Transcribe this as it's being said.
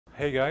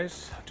Hey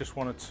guys, just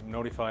wanted to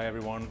notify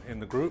everyone in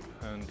the group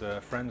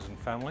and friends and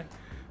family.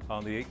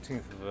 On the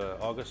 18th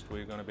of August,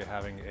 we're going to be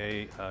having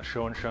a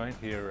show and shine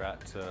here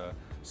at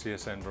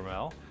CSN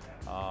Vermel.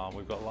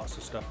 We've got lots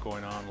of stuff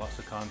going on, lots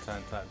of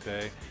content that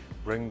day.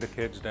 Bring the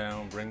kids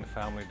down, bring the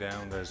family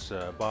down. There's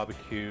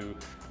barbecue,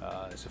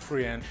 it's a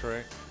free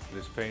entry.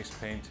 There's face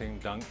painting,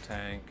 dunk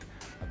tank,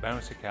 a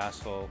bouncy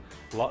castle,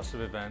 lots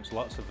of events,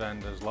 lots of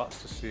vendors,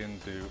 lots to see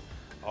and do.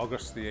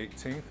 August the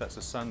 18th, that's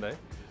a Sunday,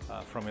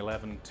 from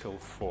 11 till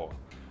 4.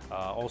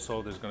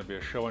 Also, there's going to be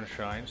a show and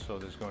shine, so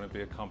there's going to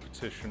be a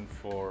competition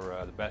for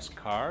the best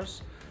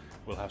cars.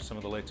 We'll have some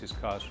of the latest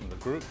cars from the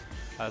group,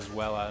 as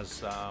well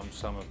as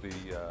some of the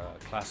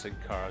classic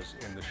cars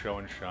in the show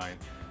and shine.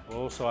 We'll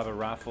also have a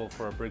raffle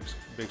for a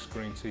big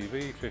screen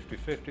TV,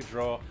 50-50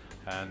 draw,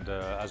 and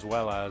as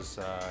well as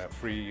a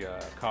free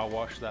car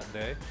wash that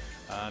day.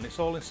 And it's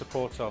all in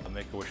support of the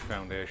Make-A-Wish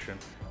Foundation,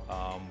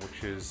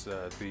 which is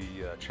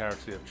the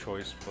charity of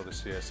choice for the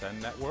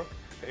CSN network.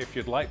 If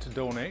you'd like to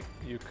donate,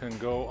 you can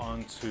go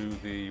onto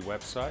the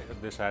website at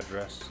this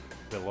address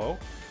below.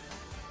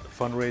 The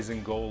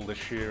fundraising goal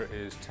this year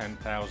is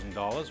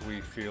 $10,000. We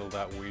feel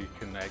that we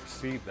can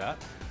exceed that.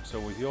 So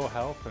with your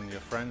help and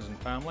your friends and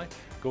family,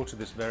 go to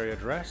this very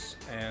address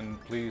and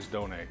please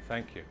donate.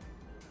 Thank you.